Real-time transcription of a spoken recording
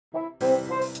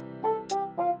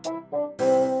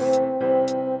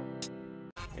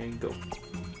Go.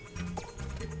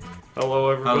 Hello,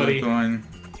 everybody. How's it going?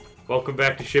 Welcome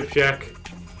back to Ship Shack.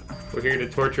 We're here to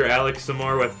torture Alex some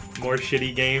more with more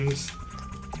shitty games.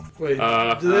 Wait,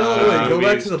 do they all go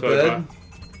back to the bed?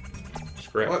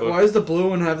 Why does the blue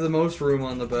one have the most room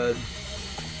on the bed?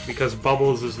 Because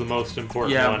Bubbles is the most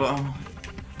important one. But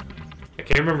I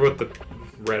can't remember what the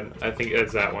red. I think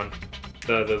it's that one.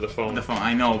 The phone. The phone.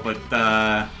 I know, but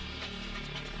the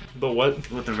what?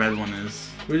 What the red one is?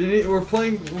 We're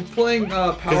playing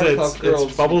Powerpuff Girls.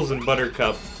 It's Bubbles and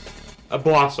Buttercup. A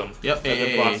Blossom. Yep.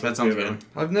 Hey, that sounds good.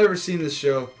 I've never seen this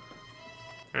show.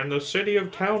 And the city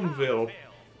of Townville.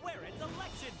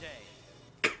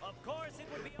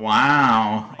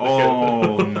 Wow.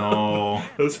 Oh no.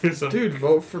 Those are some... Dude,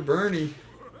 vote for Bernie.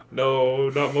 No,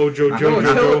 not Mojo Not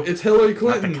Jojo. It's Hillary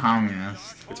Clinton. Not the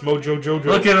communist. It's Mojo Jojo.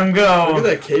 Look at him go. Look at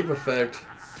that cape effect.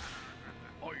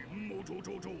 I'm Mojo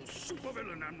Jojo,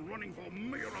 supervillain and running for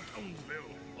mayor of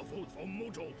Townsville. A vote for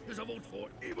Mojo is a vote for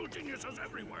evil geniuses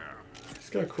everywhere. He's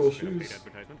got cool shoes.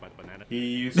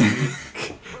 He used to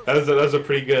be... that was a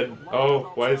pretty good...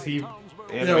 Oh, why is he...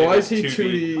 Yeah, why is he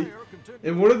 2D?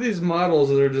 And what are these models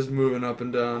that are just moving up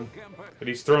and down? And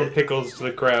he's throwing pickles to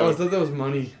the crowd. Oh, I thought that was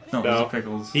money. No,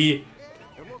 pickles.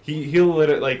 He'll let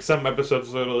it, like, some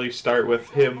episodes literally start with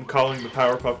him calling the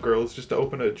Powerpuff Girls just to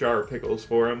open a jar of pickles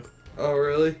for him. Oh,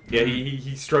 really? Yeah,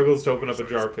 he struggles to open up a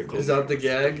jar of pickles. Is that the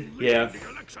gag? Yeah.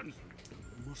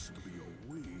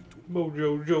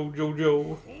 Mojo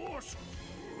Jojo.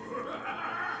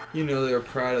 You know they were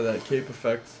proud of that cape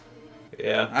effect.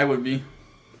 Yeah. I would be.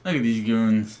 Look at these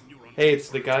goons. Hey, it's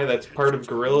the guy that's part of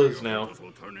Gorillaz now.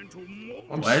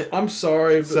 I'm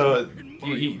sorry, but... So, do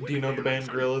you know the band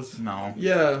Gorillaz? No.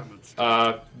 Yeah.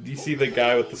 Do you see the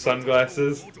guy with the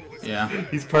sunglasses? Yeah.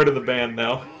 He's part of the band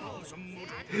now.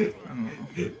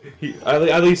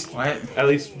 At least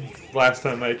last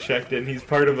time I checked in, he's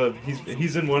part of a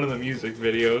he's in one of the music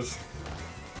videos.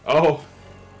 Oh.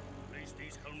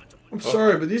 I'm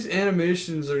sorry, but these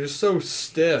animations are just so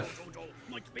stiff.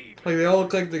 Like they all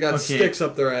look like they got sticks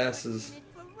up their asses.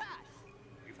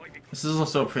 This is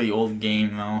also a pretty old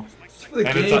game, though.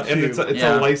 It's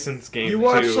a licensed game. You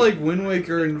watch too. like Wind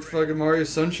Waker and fucking Mario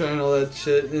Sunshine and all that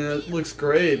shit, and it looks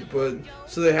great. But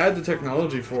so they had the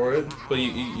technology for it. But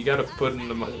you got to put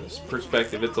into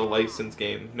perspective. It's a licensed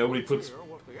game. Nobody puts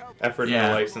effort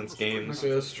into licensed games.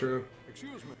 Okay, that's true.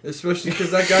 Especially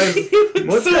because that guy.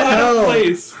 What the hell?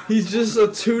 Place. He's just a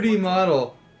 2D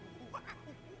model.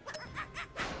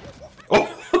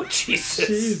 Oh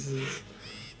Jesus!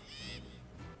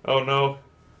 Oh no!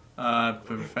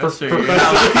 Professor, you're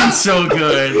not looking so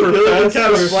good. You're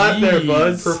kind of flat there,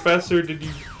 bud. Professor,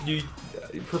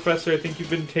 Professor, I think you've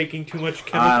been taking too much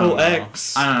chemical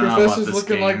X. I don't know Professor's about this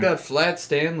looking game. like that flat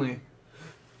Stanley.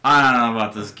 I don't know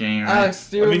about this game. Alex,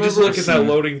 do you remember? Just look at that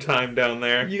loading time down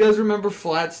there. You guys remember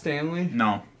Flat Stanley?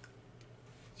 No.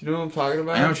 Do you know what I'm talking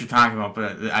about? I know what you're talking about,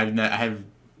 but I have.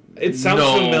 It sounds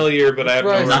familiar, but I have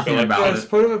no nothing about it. Just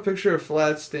put up a picture of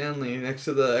Flat Stanley next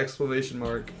to the exclamation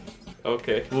mark.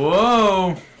 Okay.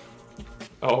 Whoa!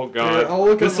 Oh god.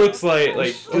 Yeah, this looks like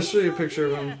I'll show you a picture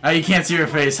of him. Oh, you can't see your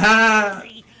face. Ha!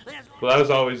 Well, that was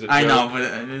always a joke. I know, but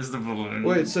it is the balloon.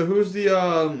 Wait, so who's the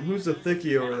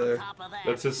thickie over there?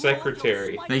 That's his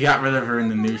secretary. They got rid of her in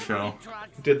the new show.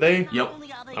 Did they? Yep.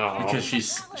 Oh. Because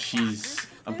she's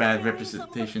a bad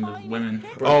representation of women.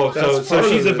 Oh, so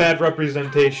she's a bad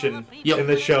representation Yep. in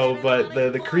the show, but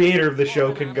the creator of the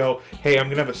show can go, hey, I'm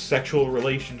gonna have a sexual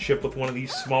relationship with one of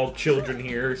these small children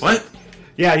here. So, What?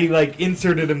 yeah, he like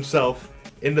inserted himself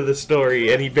into the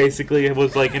story, and he basically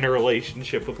was like in a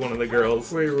relationship with one of the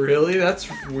girls. Wait, really? That's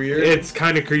weird. It's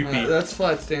kind of creepy. That's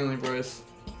Flat Stanley, Bryce.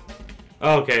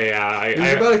 Okay, yeah.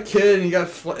 He's about a kid, and he got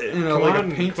like a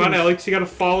painting. Come on, Alex, you gotta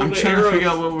follow I'm the trying arrows. to figure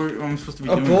out what I'm supposed to be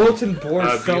A doing. bulletin board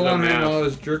Be fell the on him map. while I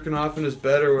was jerking off in his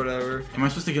bed or whatever. Am I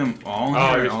supposed to get them all?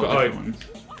 Oh, Or you're all different ones?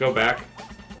 Go back.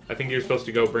 I think you're supposed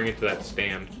to go bring it to that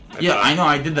stand. I know.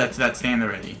 I did that to that stand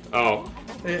already. Oh.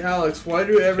 Hey, Alex, why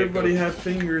do everybody have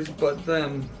fingers but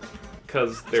them?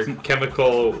 Because they're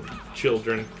chemical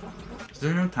children. Is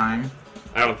there no time?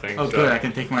 I don't think so. Oh, good. I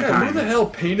can take my Yeah, time. who the hell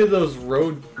painted those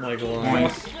road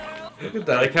lines? Look at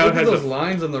that. Like how Look it at has those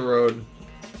lines on the road.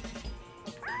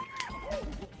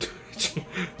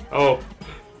 Oh.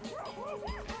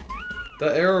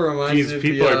 That arrow reminds me of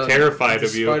people are terrified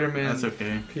of you. Spider-Man That's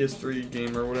okay. PS3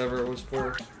 game or whatever it was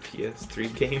for.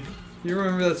 PS3 game? You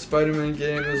remember that Spider-Man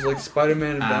game? It was like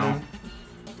Spider-Man and Venom.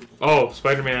 Oh,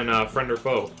 Spider-Man Friend or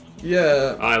Foe.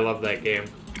 Yeah. I love that game.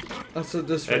 That's what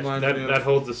this reminds me of. That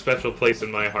holds a special place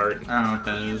in my heart. I don't know what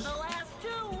that is.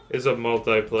 It's a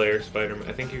multiplayer Spider-Man.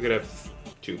 I think you could have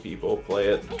 2 people play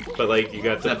it, but like you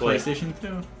got Is to that play. PlayStation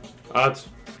 2? It's,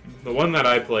 the one that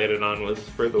I played it on was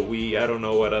for the Wii. I don't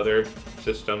know what other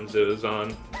systems it was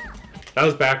on. That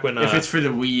was back when... if it's for the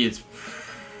Wii, it's...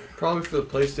 Probably for the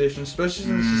PlayStation, especially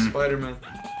since it's Spider-Man.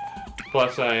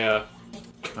 Plus, Why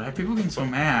are people getting so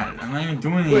mad? I'm not even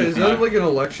doing anything. Wait, is that like an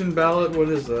election ballot? What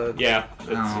is that? Yeah,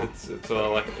 Oh. it's an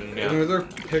election, yeah. And are there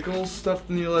pickles stuffed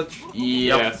in the election?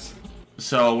 Yep. Yes.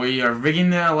 So we are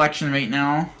rigging the election right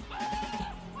now.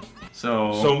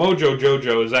 So Mojo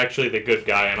Jojo is actually the good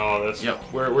guy in all this.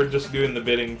 Yep. We're just doing the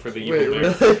bidding for the evil Wait,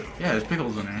 mayor. really? yeah, there's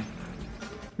pickles in there.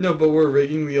 No, but we're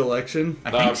rigging the election?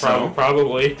 I think so.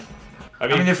 Probably. I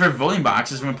mean, they're for voting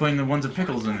boxes and we're putting the ones with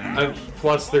pickles in there.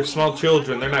 Plus, they're small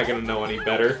children. They're not going to know any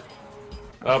better.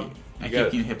 I keep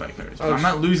getting hit by cars. Oh, I'm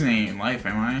not losing any in life,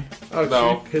 am I? Oh,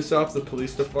 No. should we piss off the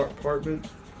police department?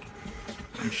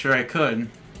 I'm sure I could.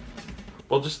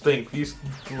 Well, just think. These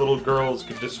little girls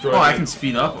could destroy... Oh, I can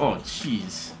speed up? Oh,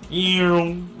 jeez.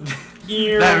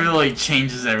 That really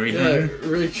changes Yeah, everything. it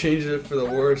really changes it for the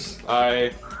worse.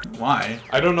 Why?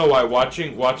 I don't know why.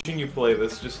 Watching you play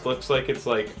this just looks like it's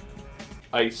like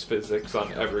ice physics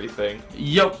on everything.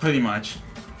 Yup, pretty much.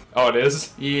 Oh, it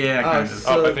is? Yeah, kind of.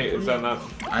 so I think it's on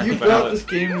that. You brought this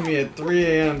game to me at 3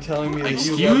 a.m. telling me that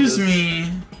you love Excuse this. me.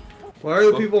 Why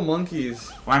are the people monkeys?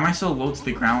 Why am I so low to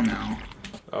the ground now?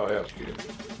 Oh, yeah.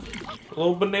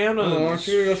 Little bananas. Oh, aren't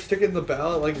you gonna go stick it in the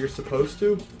ballot like you're supposed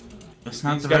to? That's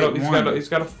not He's the got right one. he's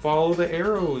got to follow the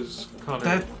arrows,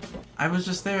 Connor. I was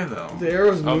just there though. The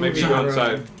arrow's moving Maybe you go around.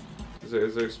 inside. Is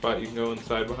there a spot you can go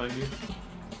inside behind you?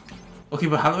 Okay,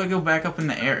 but how do I go back up in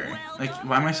the air? Like,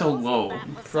 why am I so low?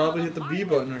 Probably hit the B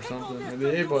button or something, or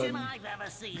the A button.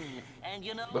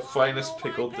 The finest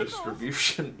pickle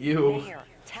distribution. You. Mayor,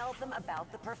 tell them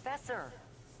about the professor.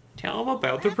 Tell him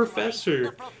about the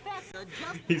professor.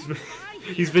 He's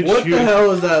been What shooting. the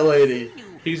hell is that lady?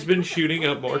 He's been shooting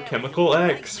up more Chemical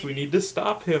X. We need to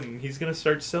stop him. He's gonna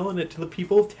start selling it to the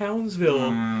people of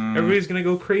Townsville. Everybody's gonna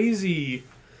go crazy.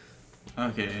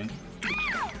 Okay.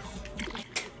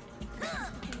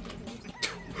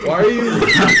 Why are you...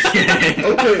 Okay.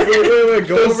 Okay, wait.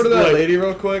 Go Just over to that like- lady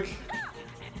real quick.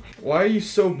 Why are you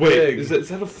so Wait, big? is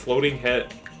that a floating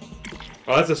head?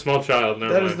 Oh, that's a small child.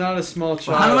 Never That mind. is not a small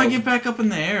child. How do I get back up in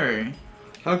the air?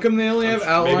 How come they only have Maybe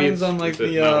outlines it's- on like is it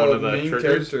the not one of the main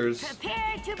triggers? characters?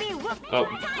 Prepare to be whooped. Oh,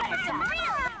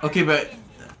 Okay, but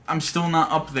I'm still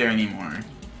not up there anymore.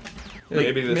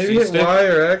 Maybe the Maybe C hit stick? Y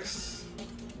or X.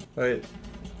 Wait.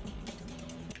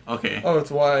 Okay, Oh, it's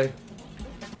Y.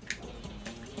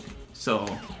 so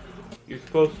you're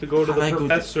supposed to go to How'd I the go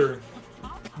professor.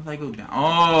 how do I go down?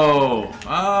 Oh,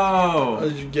 Oh, oh!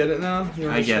 did you get it now? You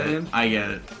I get it. understand? I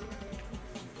get it.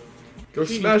 Go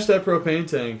smash that propane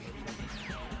tank.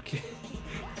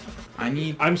 I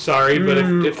need. I'm sorry, but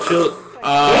if she'll...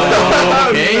 Oh,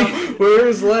 okay. Where are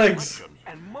his legs?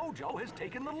 And Mojo has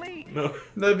taken the lead. No.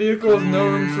 That vehicle has no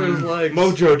room for his legs.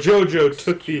 Mojo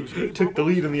Jojo took the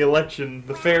lead in the election,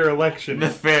 the fair election. The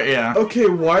fair, yeah. Okay,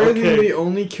 why are they Okay. the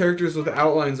only characters with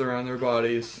outlines around their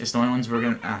bodies? It's the only ones we're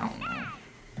gonna. I don't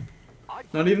know.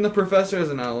 Not even the professor has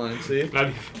an outline, see?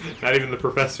 Not even the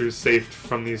professor's safe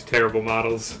from these terrible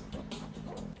models.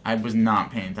 I was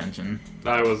not paying attention.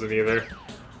 I wasn't either.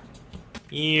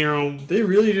 Ew. They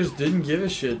really just didn't give a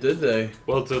shit, did they?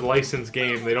 Well, it's a licensed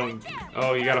game. They don't.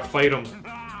 Oh, you gotta fight them.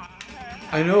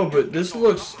 I know, but this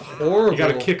looks horrible. You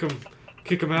gotta kick them.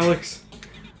 Kick them, Alex.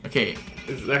 Okay,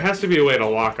 There has to be a way to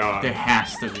lock on. there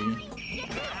has to be.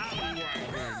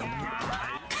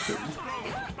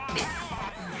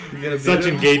 You gonna beat Such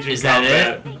him? engaging Is that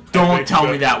combat. it? Don't think tell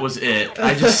so. me that was it.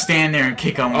 I just stand there and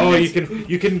kick them. Oh, you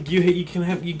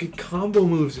get combo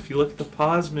moves if you look at the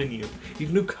pause menu. You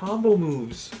can do combo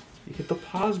moves. You hit the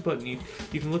pause button. You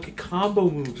can look at combo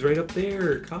moves right up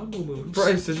there. Combo moves.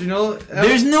 Bryce, did you know?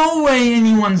 There's no way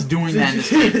anyone's doing that in this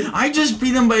game. I just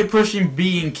beat them by pushing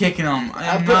B and kicking them.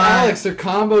 I'm But not... Alex, they're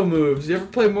combo moves. You ever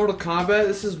play Mortal Kombat?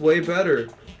 This is way better.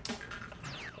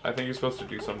 I think you're supposed to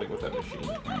do something with that machine.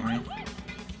 Alright.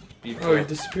 Oh, he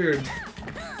disappeared.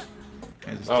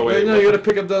 Oh, Wait, wait. no, what you gotta the-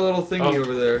 pick up that little thingy Oh.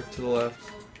 over there to the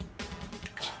left.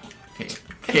 Okay.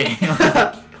 Okay.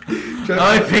 Try, Oh,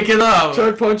 I pick it up.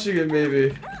 try punching it,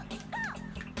 maybe.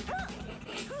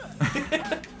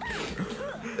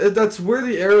 That's where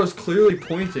the arrow's clearly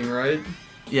pointing, right?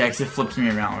 Yeah, because it flips me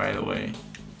around right away.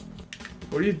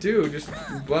 What do you do? Just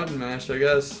button mash, I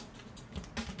guess.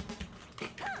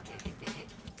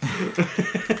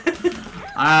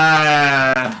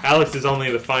 Alex is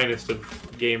only the finest of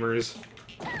gamers.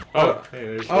 Oh, hey,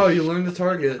 there's Oh, you learned the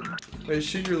target. Wait,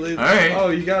 shoot your laser. Alright. Oh,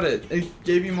 you got it. It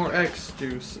gave you more X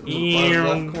juice in the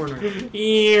bottom left corner.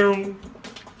 Ew.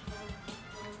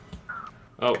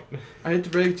 Oh. I hate to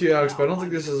break it to you, Alex, but I don't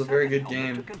think this is a very good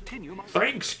game.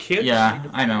 Thanks, kids. Yeah,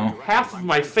 I know. Half of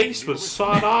my face was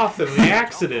sawed off in the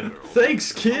accident.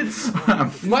 Thanks, kids.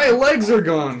 My legs are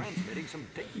gone.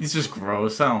 He's just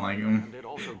gross. I don't like him.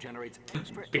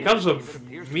 Because of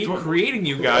me creating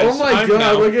you guys. Oh my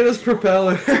god, look at his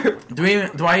propeller.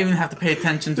 Do I even have to pay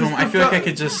attention to him? I feel like I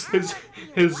could just...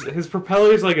 His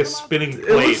propeller is like a spinning plate.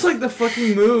 It looks like the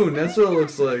fucking moon. That's what it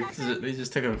looks like. They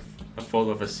just took a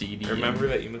photo of a CD. Remember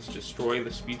that you must destroy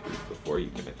the speakers before you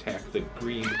can attack the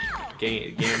green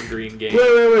game. Green game.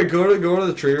 Wait. Go to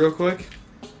the tree real quick.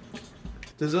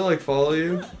 Does it like follow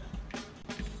you?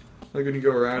 Like when you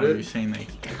go around it? You're saying like...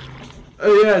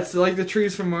 Oh yeah, it's like the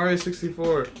trees from Mario 64.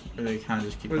 Where they kind of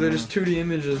just keep... Where they're just 2D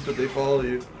images, but they follow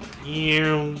you.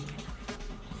 Ew.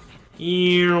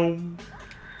 Ew.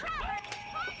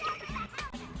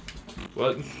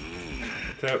 What?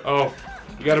 Oh,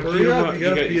 you gotta beat him up. You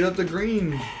gotta beat up the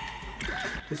green.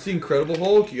 It's the Incredible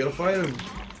Hulk. You gotta fight him.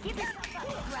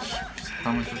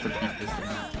 How much was to beat this thing?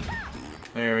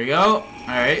 There we go.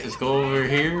 Alright, let's go over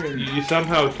here. And... You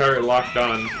somehow got locked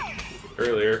on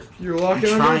earlier. You're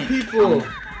locking on other people.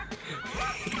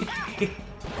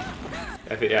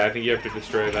 I think you have to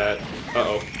destroy that.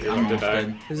 Uh-oh, you're about to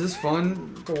die. Is this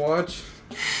fun to watch?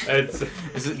 Do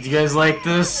you guys like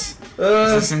this?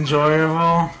 Is this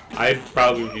enjoyable? I'd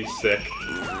probably be sick.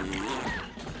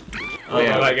 Oh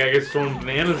yeah. That guy gets throwing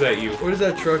bananas at you. What does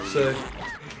that truck say?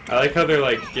 I like how they're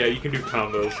like, yeah, you can do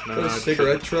combos. No, a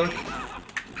cigarette truck?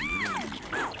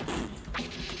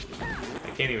 I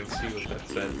can't even see what that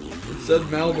said. It said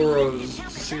Marlboro's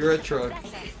cigarette truck.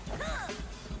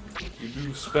 You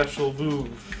do special move.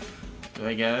 Do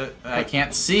I get it? I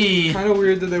can't see. Kind of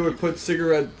weird that they would put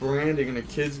cigarette branding in a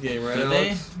kids game, right? Did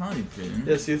Alex? they? No, they didn't.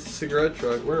 Yeah, see, it's a cigarette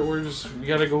truck. We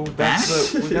gotta go back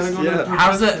to we gotta go yeah. to the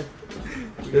How's that?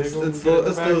 It's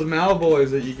those Malboys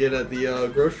that you get at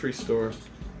the grocery store.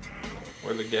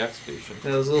 Or the gas station.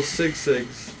 Yeah, those little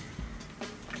cigs.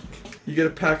 You get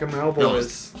a pack of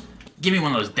Malboys. Give me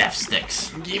one of those death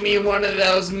sticks. Give me one of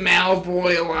those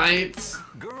Malboy lights.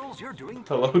 Girls, you're doing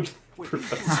Hello,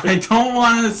 Professor. I don't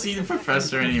want to see the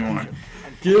professor anymore.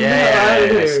 Get me out of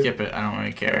here. Skip it. I don't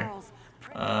really care.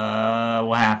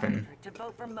 What happened?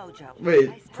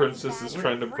 Wait. Princess is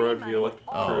trying to bribe the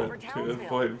electorate to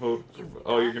avoid vote.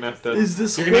 Oh, you're gonna have to. Is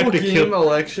this you're whole gonna have to game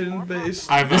election based?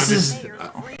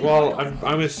 Well,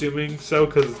 I'm assuming so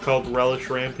because it's called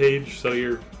Relish Rampage. So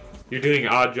you're doing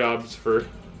odd jobs for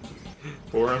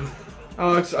him.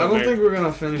 Alex, I don't think we're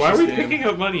gonna finish. Why are we this game. picking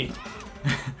up money?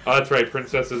 Oh, that's right.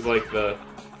 Princess is like the.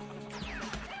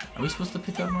 Are we supposed to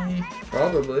pick up money?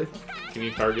 Probably. Can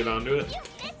you target onto it?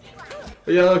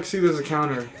 But yeah, look, see, there's a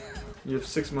counter. You have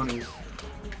 6 monies.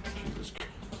 Jesus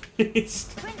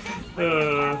Christ.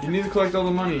 You need to collect all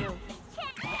the money.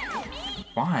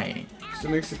 Why? So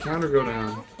it makes the counter go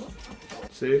down.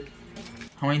 See?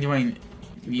 How many do I need?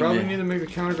 You probably need to make the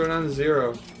counter go down to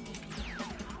 0.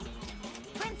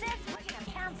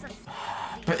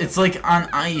 But it's like on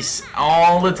ice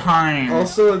all the time.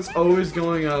 Also, it's always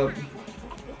going up.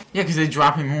 Yeah, because they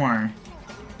drop it more.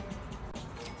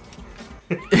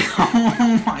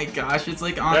 Oh my gosh, it's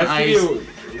like on ice.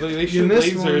 They shoot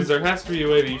lasers. There has to be a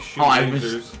way to shoot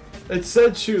lasers. It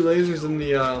said shoot lasers in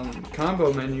the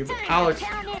combo menu, but Alex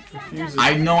refuses.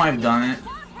 I know I've done it.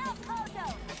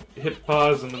 Hit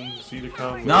pause and then see the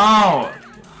combo. No!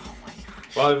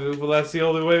 Well, that's the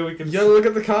only way we can. Yeah, look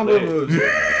at the combo moves.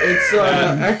 It's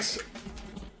X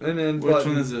and then button. Which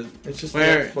one is it? It's just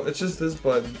it's just this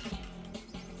button.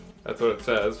 That's what it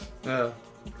says. Yeah.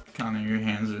 Connor, your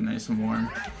hands are nice and warm.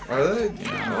 Are they?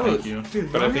 Yeah, thank you.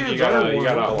 Dude, but I think you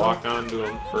gotta lock onto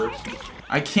them first.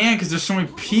 I can't because there's so many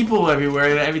people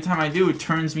everywhere that every time I do, it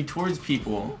turns me towards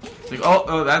people. It's like,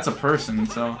 oh, that's a person.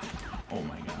 So, oh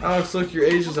my god. Alex, look, your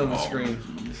age is on the screen.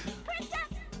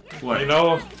 What? You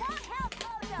know.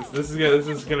 This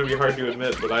is gonna be hard to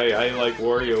admit, but I like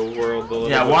Wario World a little bit.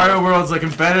 Yeah, Wario World's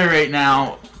looking better right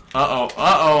now.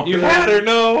 Uh-oh. You had her,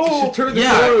 no! She turned the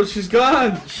corner, she's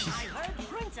gone!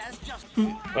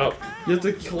 Oh. You have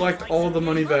to collect all the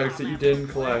money bags that you didn't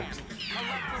collect.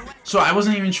 So I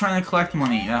wasn't even trying to collect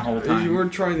money that whole time. You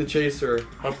weren't trying to chase her.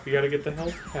 Oh, you gotta get the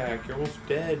health pack. You're almost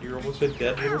dead. You're almost a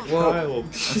dead little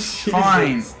child.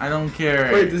 Fine, I don't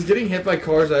care. Wait, does getting hit by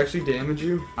cars actually damage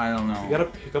you? I don't know. You gotta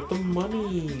pick up the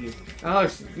money.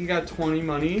 Alex, you got 20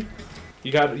 money.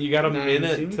 You got a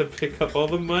minute to pick up all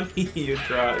the money you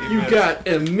got. You got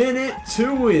a minute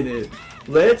to win it.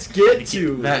 Let's get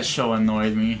to it. That show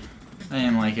annoyed me. I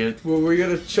didn't like it. Well, we're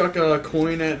gonna chuck a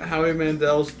coin at Howie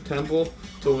Mandel's temple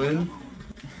to win.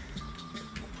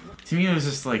 To me, it was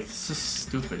just like, it's just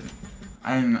stupid.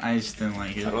 I just didn't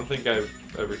like it. I don't think I've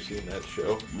ever seen that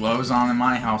show. Well, it was on in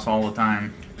my house all the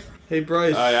time. Hey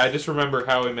Bryce. I just remember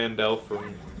Howie Mandel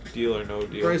from Deal or No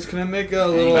Deal. Bryce, can I make a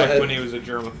little Back when he was a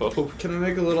germaphobe. Can I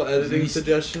make a little editing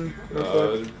suggestion?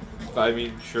 Real quick? I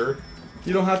mean, sure.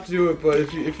 You don't have to do it, but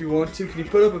if you want to, can you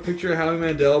put up a picture of Howie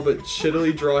Mandel but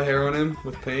shittily draw hair on him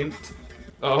with paint?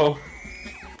 Oh,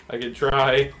 I could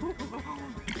try.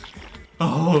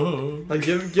 Oh. Like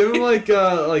give him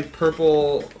like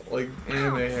purple like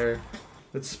anime hair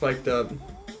that's spiked up.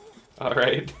 All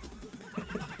right.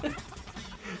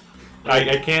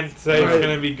 I can't say it's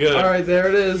gonna be good. All right, there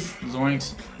it is.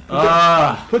 Zoinks.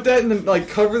 Put that in the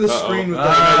cover the screen with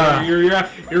that.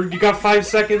 You got 5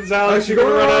 seconds, Alex. You're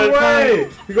going the wrong way.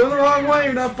 You're going the wrong way.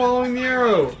 You're not following the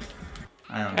arrow.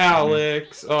 I don't know.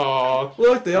 Alex, oh.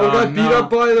 Look, they all got beat up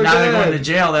by their Now dad. they're going to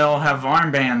jail. They all have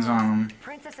armbands on them.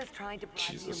 Princess is trying to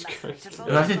Jesus Christ.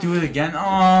 Do I have to do it again?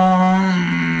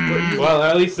 Oh. Well,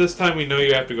 at least this time we know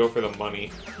you have to go for the money.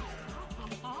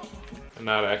 And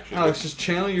not actually. Alex, just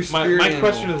channel your spirit. My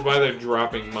question is why they're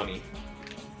dropping money.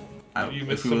 You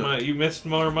missed some money. You missed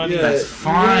more money. Yeah, That's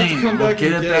fine. We'll back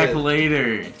get and it get back it.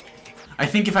 later. I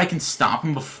think if I can stop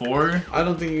him before. I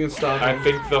don't think you can stop him. I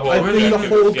think the whole. I think the objective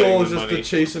whole is getting goal is the just to money.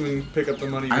 chase him and pick up the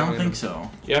money. I don't behind think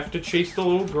him. so. You have to chase the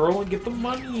little girl and get the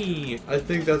money. I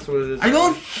think that's what it is. I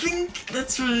don't think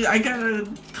that's really. I gotta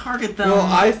target them. Well,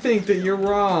 I think that you're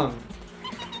wrong.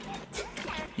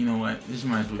 You know what? This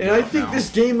might as well. And I think this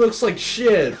game looks like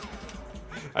shit.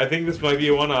 I think this might be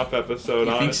a one-off episode.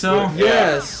 You think honestly. so? Yeah.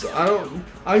 Yes,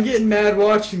 I'm getting mad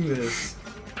watching this.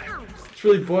 It's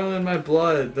really boiling my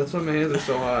blood. That's why my hands are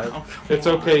so hot. It's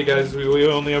okay, guys. We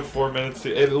only have 4 minutes.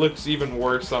 It looks even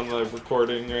worse on the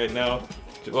recording right now.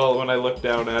 Well, when I look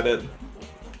down at it.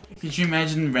 Could you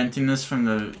imagine renting this from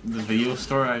the video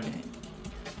store?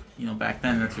 You know, back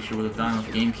then that's what you would have done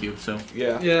with GameCube. So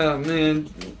Yeah. Yeah, man.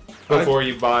 Before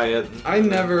you buy it. I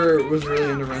never was really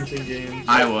into renting games.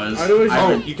 I was. I'd always-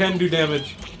 Oh, you can do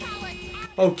damage.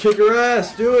 Oh, kick her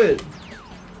ass! Do it!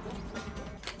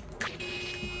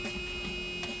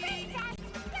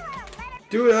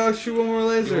 Do it, Alex. Shoot one more You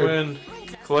laser. win.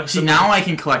 Collect See, the now I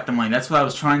can collect the money. That's what I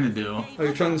was trying to do. Are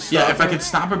you trying to stop Yeah, if I her? could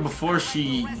stop her before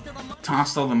she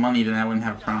tossed all the money, then I wouldn't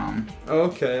have a problem. Oh,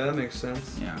 okay, that makes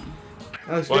sense. Yeah.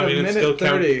 Alex, Well, got I mean, a it's minute still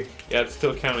 30. Yeah, it's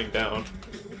still counting down.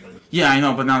 Yeah, I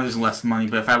know, but now there's less money.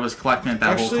 But if I was collecting it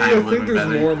that Actually, whole time, it I would have think been there's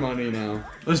better. more money now.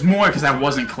 There's more because I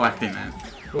wasn't collecting it.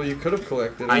 Well, you could have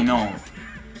collected it. I know.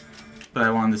 But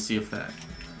I wanted to see if that...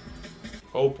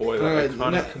 Oh boy, that Alright,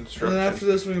 iconic and construction. then after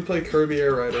this we can play Kirby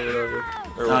Air Ride or whatever.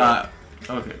 Or whatever.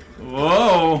 Okay.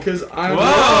 Whoa!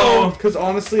 Whoa! Because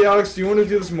honestly, Alex, do you want to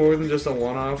do this more than just a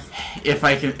one-off? If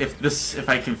I can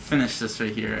finish this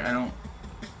right here,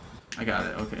 I got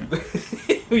it,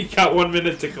 okay. We got 1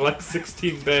 minute to collect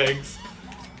 16 bags.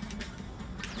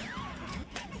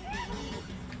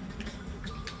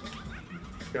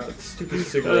 God, stupid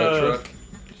cigarette truck.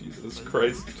 Jesus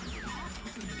Christ.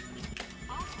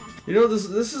 You know, this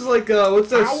is like, what's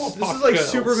that? Powerpuff This is like Girls.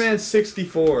 Superman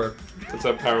 64. It's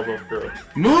a Powerpuff Girl.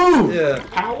 Move! Yeah.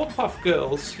 Powerpuff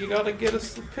Girls, you gotta get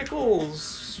us the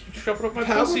pickles. Shove it up my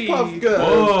pussy. Powerpuff Girls.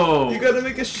 Whoa! You gotta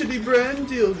make a shitty brand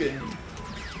deal game.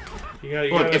 You gotta,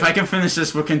 Look, if I can finish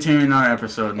this, we'll continue another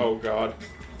episode. Oh god.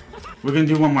 We're gonna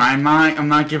do one more. I'm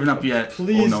not giving up yet.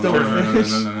 Please no, don't no, no, finish.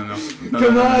 no, no, no, no, no, no,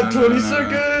 Come no, on, no, no, 20 no, no, no.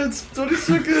 seconds! 20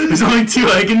 seconds! There's only 2.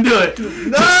 I can do it.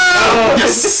 No!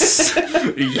 Yes!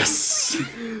 Yes!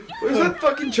 Where's that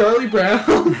fucking Charlie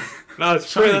Brown? No,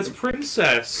 that's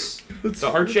Princess. The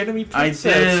arch enemy I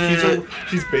princess. did.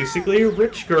 She's basically a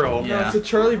rich girl. Yeah. No, it's a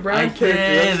Charlie Brown I character.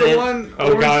 That's did the it. one.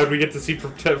 Oh god, we get to see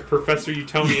Professor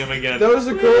Utonium again. That was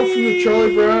a girl from the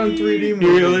Charlie Brown 3D Here,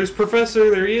 movie. there's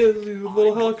Professor. There he is. He's a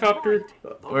little helicopter.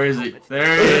 Where is he?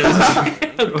 There he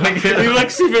is. He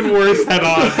looks even worse head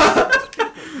on.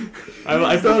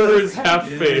 I prefer his half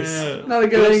face. Not a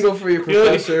good angle for you,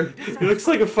 Professor. He looks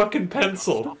like a fucking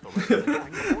pencil.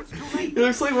 He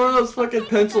looks like one of those fucking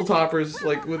pencil toppers,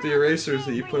 like with the erasers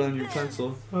that you put on your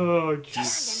pencil. Oh,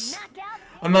 jeez.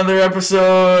 Another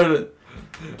episode.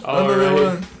 Another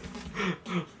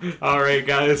one. Alright,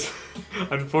 guys.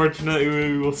 Unfortunately,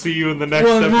 we will see you in the next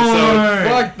One episode. more.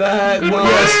 Fuck that. No.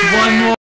 Yes, one more.